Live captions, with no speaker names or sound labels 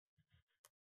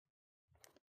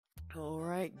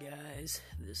Alright guys,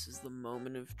 this is the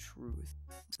moment of truth,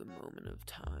 the moment of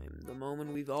time, the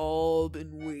moment we've all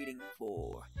been waiting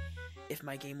for. If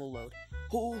my game will load.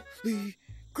 Holy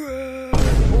crap!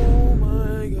 Oh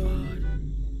my god.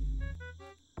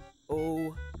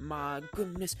 Oh my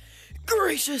goodness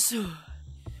gracious!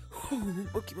 Oh,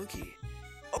 monkey.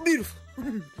 Oh, beautiful!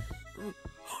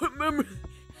 Remember?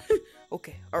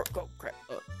 Okay, alright, go, crap,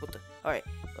 what the? Alright,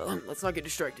 let's not get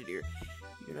distracted here.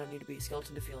 You do not need to be a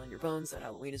skeleton to feel in your bones that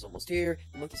Halloween is almost here.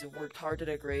 The monkeys have worked hard to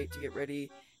decorate, to get ready.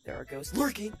 There are ghosts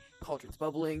lurking, cauldrons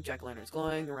bubbling, jack-o'-lanterns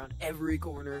glowing around every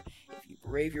corner. If you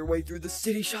brave your way through the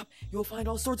city shop, you'll find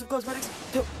all sorts of cosmetics.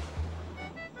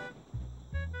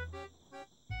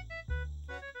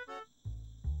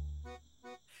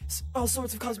 All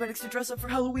sorts of cosmetics to dress up for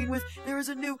Halloween with. There is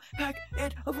a new pack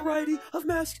and a variety of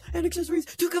masks and accessories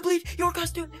to complete your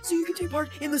costume so you can take part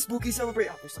in the spooky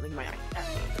celebration. Oh, there's something in my eye.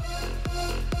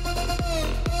 I'm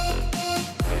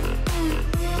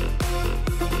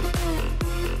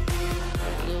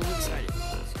a little excited.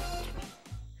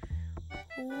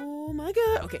 Oh my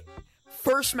god. Okay,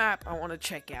 first map I want to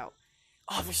check out.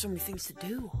 Oh, there's so many things to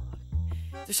do.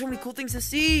 There's so many cool things to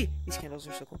see! These candles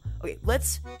are so cool. Okay,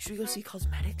 should we go see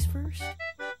cosmetics first?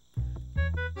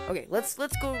 Okay, let's go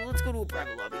to a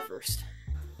private lobby first.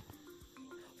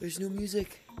 There's no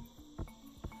music.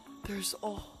 There's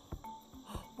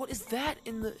what is that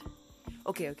in the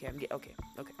Okay, okay.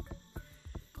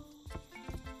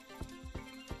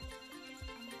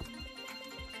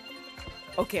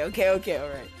 Okay,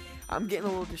 alright. I'm getting a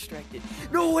little distracted.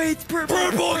 No way, it's purple!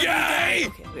 Purple guy!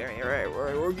 Okay, alright,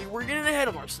 we're getting ahead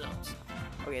of ourselves.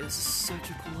 Okay, this is such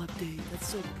a cool update. That's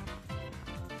so cool.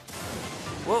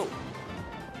 Whoa.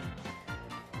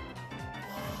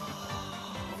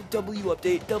 W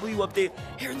update.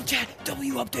 Here in the chat,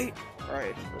 W update.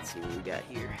 Alright, let's see what we got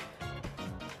here.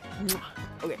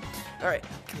 Okay, alright.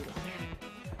 Can we go there?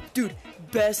 Dude,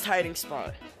 best hiding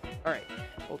spot. Alright,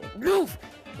 hold on. Move!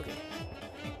 Okay.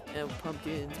 And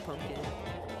pumpkins.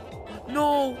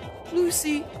 No!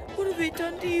 Lucy! What have they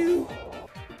done to you?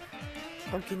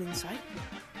 Pumpkin inside?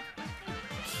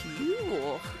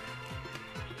 Cool.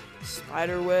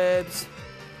 Spider webs.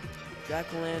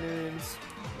 Jack-o'-lanterns.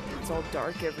 It's all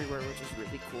dark everywhere, which is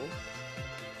really cool.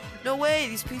 No way!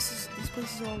 These places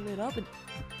are all lit up and...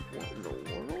 What in the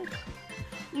world?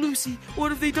 Lucy,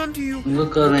 what have they done to you?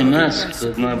 Look how they messed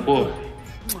with my boy.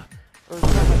 Oh, it's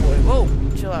not my boy. Whoa,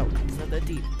 chill out. It's not that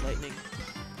deep. Lightning.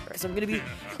 Alright, so I'm gonna be...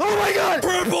 Oh my god!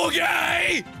 Purple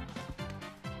guy!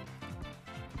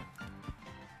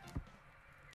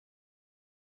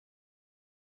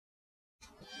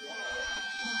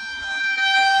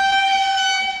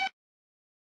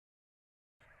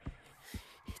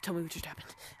 Tell me what just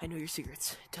happened. I know your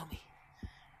secrets. Tell me.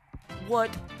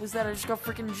 What was that? I just got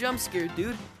freaking jump scared,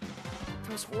 dude.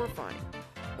 That was horrifying.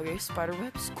 Okay, spider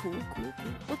webs. Cool.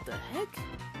 What the heck?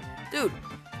 Dude,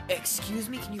 excuse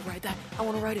me, can you ride that? I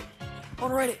wanna ride it.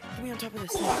 Get me on top of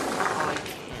this. Oh, I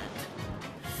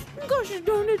can't. Gosh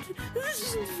darn it.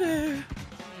 This isn't fair.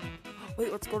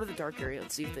 Wait, let's go to the dark area.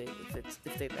 Let's see if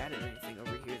they've added anything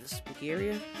over here. The spooky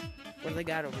area? What do they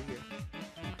got over here?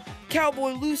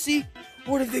 Cowboy Lucy,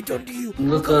 what have they done to you?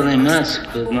 Look how they messed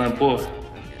with my boy.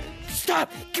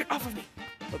 Stop! Get off of me!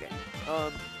 Okay,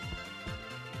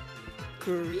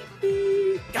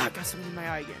 creepy. God, got something in my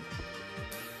eye again.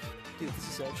 Dude, this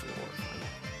is actually horrifying.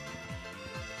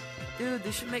 Dude,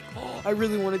 they should make... Oh, I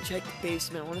really want to check the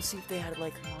basement. I want to see if they had,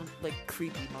 like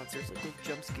creepy monsters, like those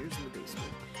jump scares in the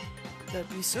basement. That'd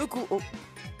be so cool. Oh,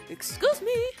 excuse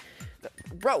me?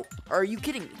 Bro, are you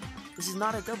kidding me? This is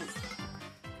not a double.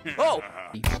 Oh!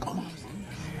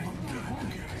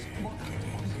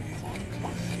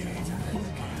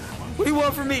 What do you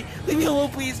want from me? Leave me alone,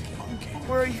 please.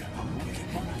 Where are you?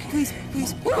 Please.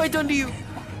 What have I done to you?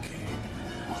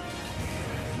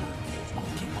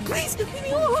 Please, leave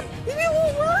me alone.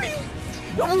 Where are you?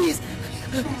 No, please.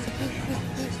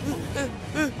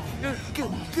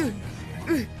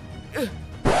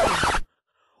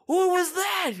 What was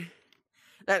that?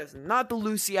 That is not the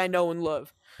Lucy I know and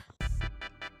love.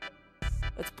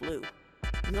 That's blue.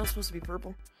 Isn't that supposed to be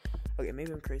purple? Okay,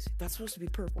 maybe I'm crazy. That's supposed to be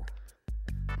purple.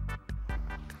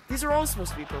 These are all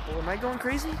supposed to be purple. Am I going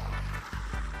crazy?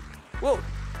 Whoa.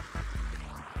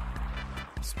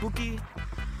 Spooky.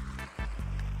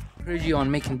 Heard you on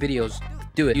making videos.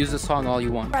 Do it. Use the song all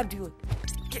you want. Brad, do it.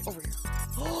 Get over here.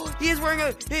 Oh, he has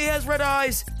red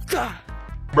eyes. Gah.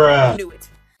 Bruh. I knew it.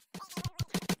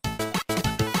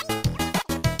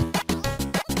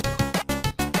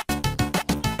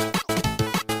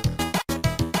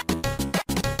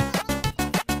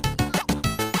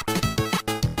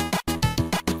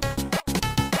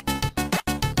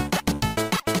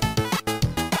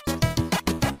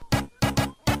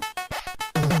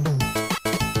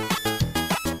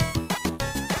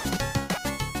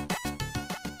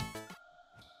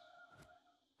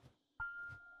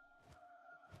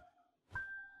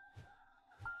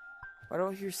 Why do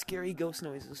I hear scary ghost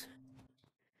noises?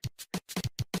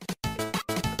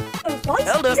 Boys,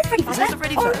 Hold up. is it Freddy Is this Fazbear? the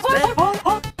Freddy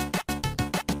Fazbear?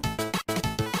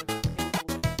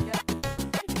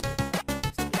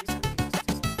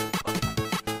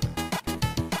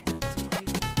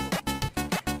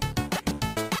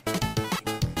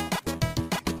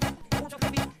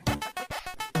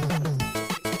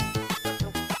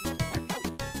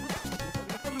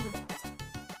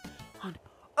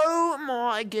 Oh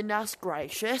my goodness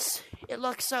gracious. It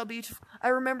looks so beautiful. I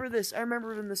remember this. I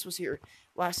remember when this was here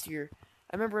last year.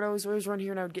 I remember when I was always run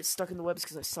here and I would get stuck in the webs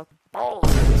because I suck balls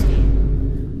at this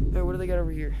game. Alright, what do they got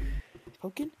over here?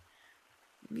 Pumpkin?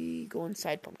 Let me go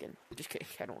inside pumpkin. Just kidding.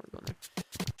 I don't want to go in there.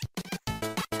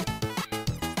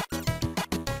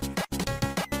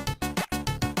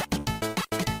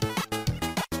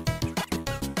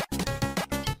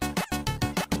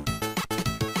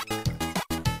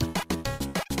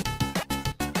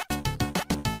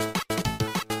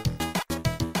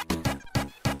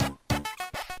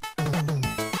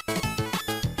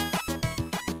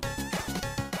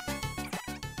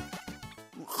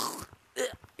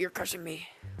 You're crushing me.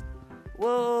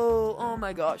 Whoa, oh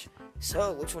my gosh.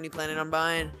 So, which one are you planning on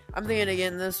buying? I'm thinking of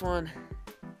getting this one.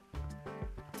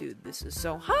 Dude, this is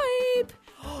so hype.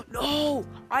 No,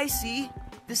 I see.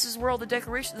 This is where all the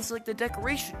decorations, this is like the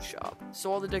decoration shop.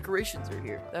 So all the decorations are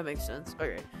here. That makes sense.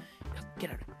 Okay, get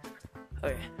out.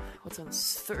 Okay, what's on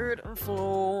this third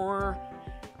floor?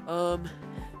 Oh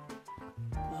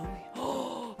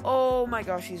my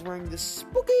gosh, he's wearing this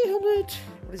spooky helmet.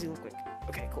 What does he look like?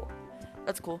 Okay, cool.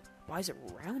 That's cool. Why is it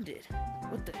rounded?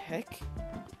 What the heck?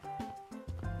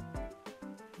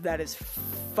 That is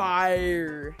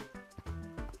fire.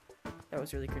 That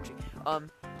was really cringy.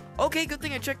 Okay, good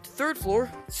thing I checked third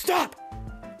floor. Stop!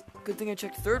 Good thing I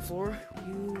checked third floor.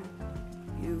 You.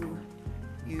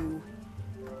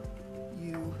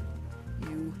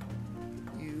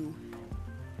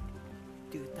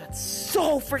 Dude, that's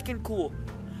so freaking cool.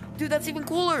 Dude, that's even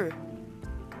cooler.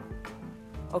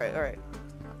 Okay, alright.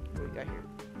 What do we got here?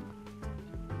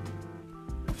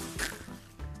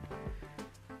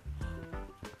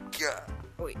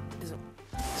 Oh, wait, doesn't work.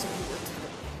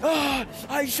 Ah!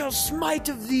 I shall smite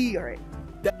of thee! Alright.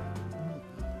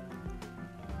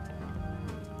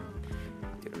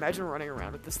 Dude, imagine running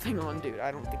around with this thing on, dude.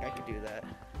 I don't think I could do that.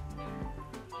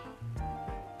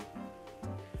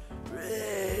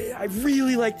 I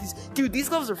really like these. Dude, these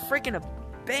gloves are freaking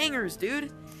bangers,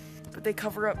 dude. But they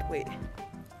cover up. Wait.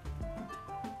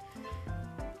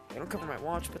 They don't cover my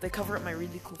watch, but they cover up my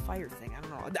really cool fire thing. I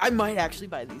don't know. I might actually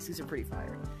buy these. These are pretty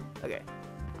fire. Okay.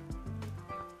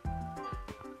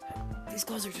 These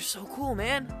gloves are just so cool,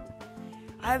 man.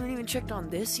 I haven't even checked on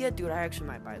this yet. Dude, I actually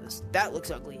might buy this. That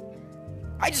looks ugly.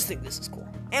 I just think this is cool.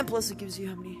 And plus, it gives you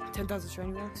how many? 10,000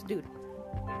 shiny rocks? Dude.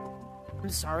 I'm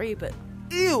sorry, but...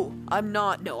 Ew! I'm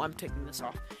not. No, I'm taking this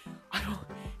off.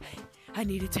 I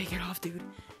need to take it off, dude.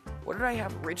 What did I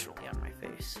have originally on my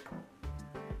face?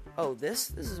 Oh, this?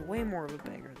 This is way more of a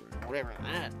banger than whatever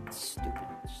that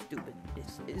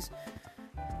stupidness is.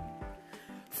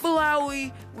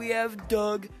 Flowey, we have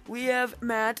Doug, we have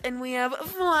Matt, and we have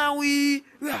Flowey.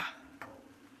 Flowey.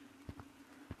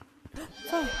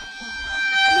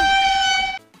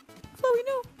 Flowey,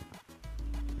 no.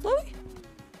 Flowey?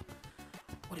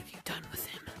 What have you done with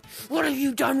him? What have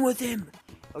you done with him?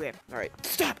 Okay, alright,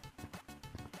 stop.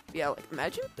 Yeah, like,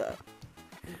 imagine the...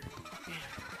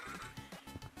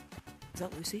 Is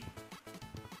that Lucy?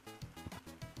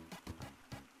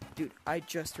 Dude, I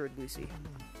just heard Lucy.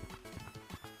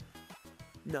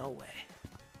 No way.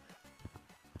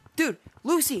 Dude,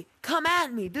 Lucy, come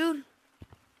at me, dude.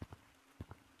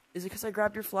 Is it because I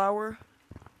grabbed your flower?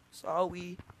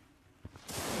 Sorry.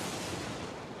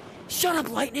 Shut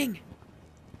up, lightning!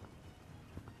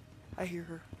 I hear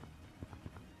her.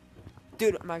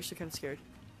 Dude, I'm actually kind of scared.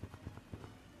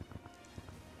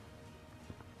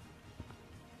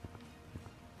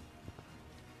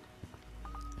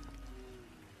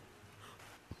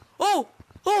 Oh!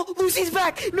 Oh! Lucy's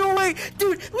back! No way!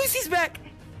 Dude! Lucy's back!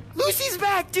 Lucy's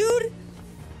back, dude!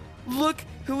 Look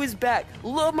who is back.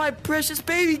 Love my precious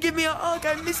baby. Give me a hug.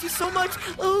 I miss you so much.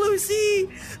 Lucy!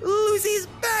 Lucy's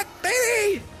back,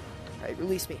 baby! Alright,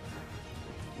 release me.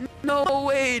 No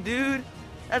way, dude.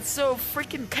 That's so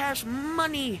freaking cash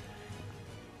money.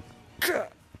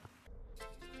 Let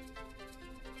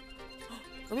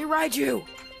me ride you.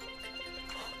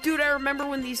 Dude, I remember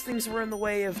when these things were in the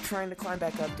way of trying to climb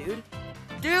back up, dude.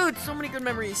 Dude, so many good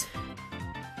memories.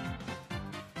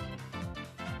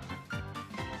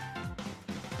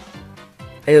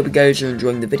 I hope you guys are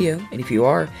enjoying the video, and if you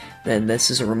are, then this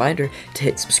is a reminder to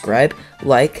hit subscribe,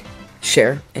 like,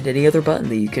 share, and any other button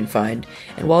that you can find.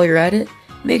 And while you're at it,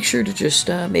 make sure to just,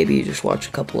 maybe just watch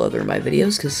a couple other of my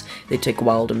videos, because they take a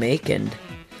while to make, and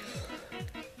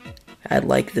I'd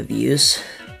like the views.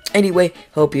 Anyway,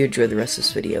 hope you enjoy the rest of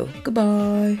this video.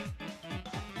 Goodbye!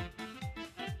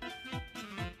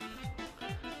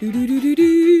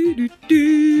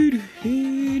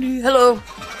 Hello!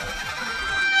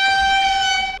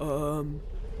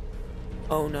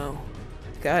 Oh no.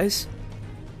 Guys?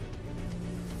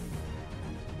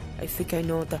 I think I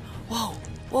know what the— Whoa!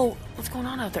 Whoa! What's going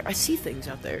on out there? I see things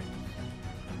out there.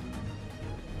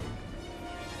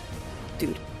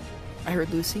 Dude, I heard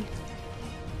Lucy.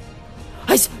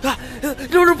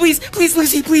 No, please,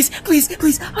 Lucy, please.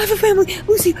 I have a family.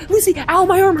 Lucy, ow,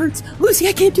 my arm hurts. Lucy,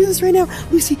 I can't do this right now.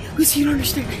 Lucy, you don't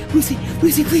understand. Lucy,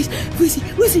 please. Lucy,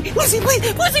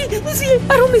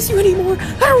 I don't miss you anymore.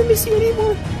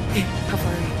 Okay, how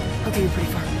far are you? Okay, you're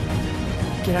pretty far.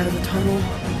 Get out of the tunnel.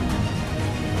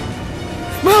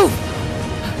 Move!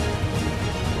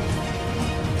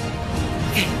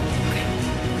 Okay.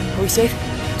 Are we safe?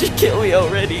 Just kill me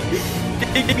already.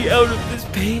 Get me out of this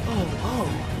pain. Oh.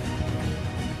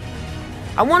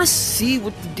 I want to see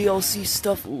what the DLC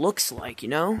stuff looks like, you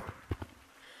know?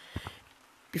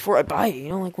 Before I buy it, you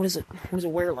know? Like, what does it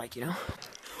wear like, you know?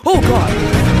 Oh, God!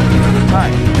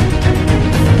 Hi.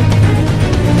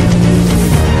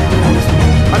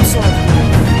 I'm sorry.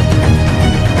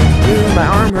 Dude, my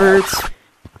arm hurts.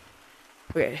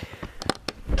 Okay.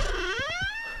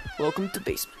 Welcome to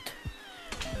basement.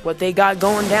 What they got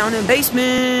going down in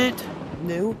basement?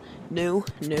 No.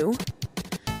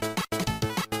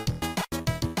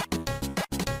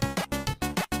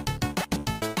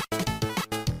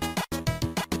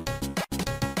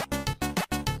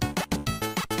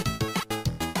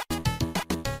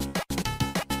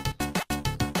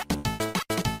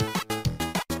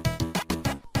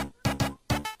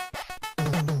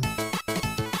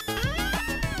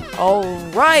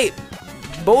 Alright,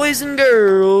 boys and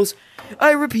girls,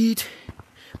 I repeat,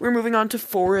 we're moving on to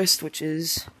Forest, which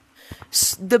is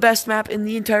the best map in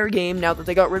the entire game now that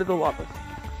they got rid of the lava.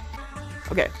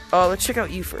 Okay, let's check out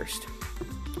you first.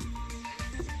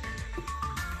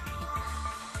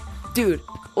 Dude,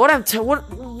 what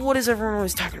is everyone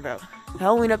always talking about?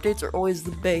 Halloween updates are always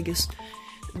the biggest,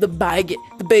 the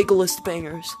bagelest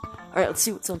bangers. Alright, let's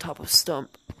see what's on top of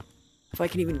Stump. If I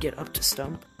can even get up to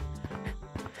Stump.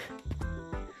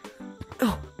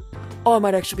 Oh, I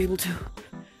might actually be able to.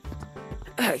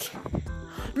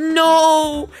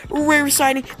 No! Rare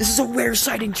sighting! This is a rare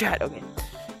sighting, chat! Okay.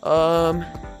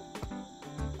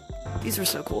 These are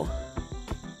so cool.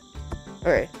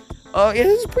 Alright. Yeah,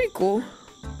 this is pretty cool.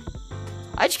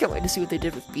 I just can't wait to see what they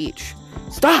did with Beach.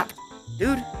 Stop!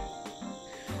 Dude!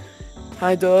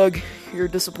 Hi, Doug. You're a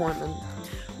disappointment.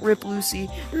 Rip Lucy.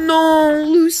 No,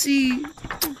 Lucy!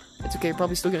 It's okay, you're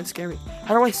probably still gonna scare me.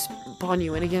 How do I spawn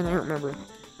you in again? I don't remember.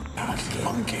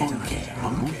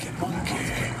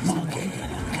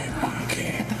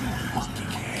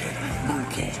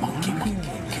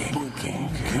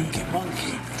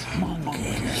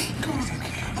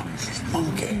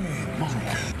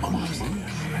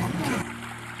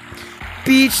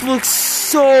 Beach looks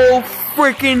so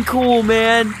freaking cool,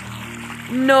 man.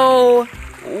 No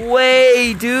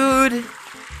way, dude.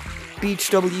 Beach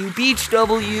W, beach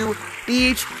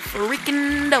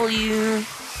freaking W.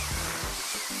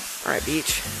 Alright,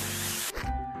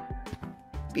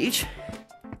 Beach.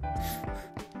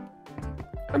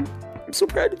 I'm so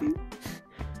proud of you.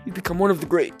 You've become one of the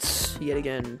greats, yet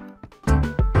again.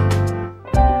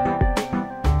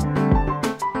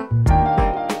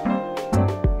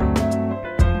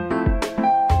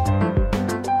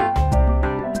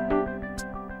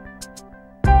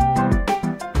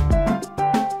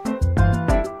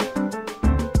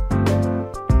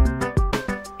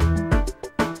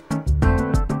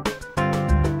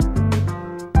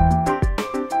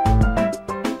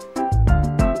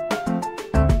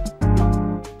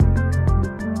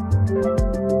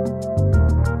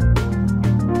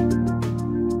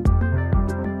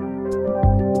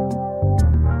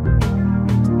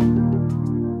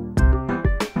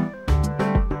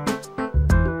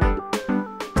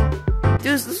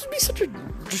 This would be such a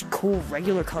just cool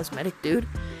regular cosmetic, dude.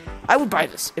 I would buy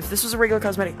this. If this was a regular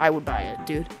cosmetic, I would buy it,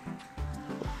 dude.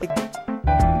 Like,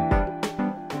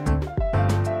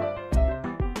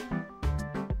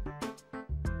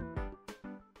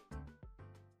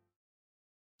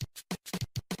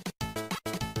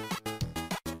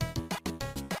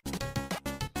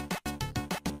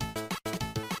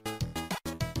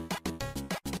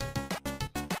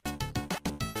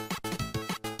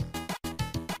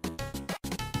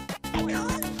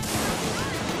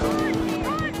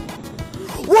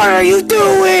 What are you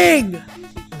doing?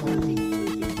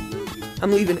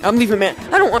 I'm leaving, man.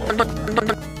 I don't want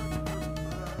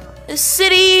a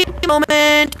city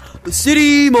moment. A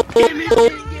city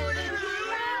moment.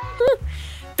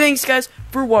 Thanks, guys,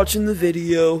 for watching the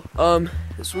video.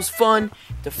 This was fun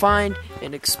to find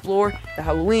and explore the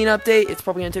Halloween update. It's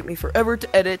probably gonna take me forever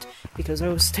to edit because I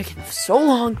was taking so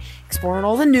long exploring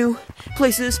all the new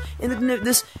places in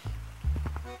this.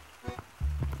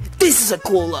 This is a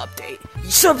cool update.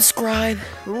 Subscribe,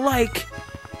 like,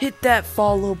 hit that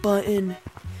follow button.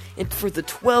 And for the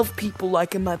 12 people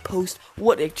liking my post,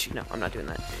 what? Actually, no, I'm not doing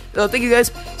that. Thank you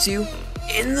guys. See you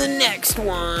in the next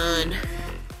one.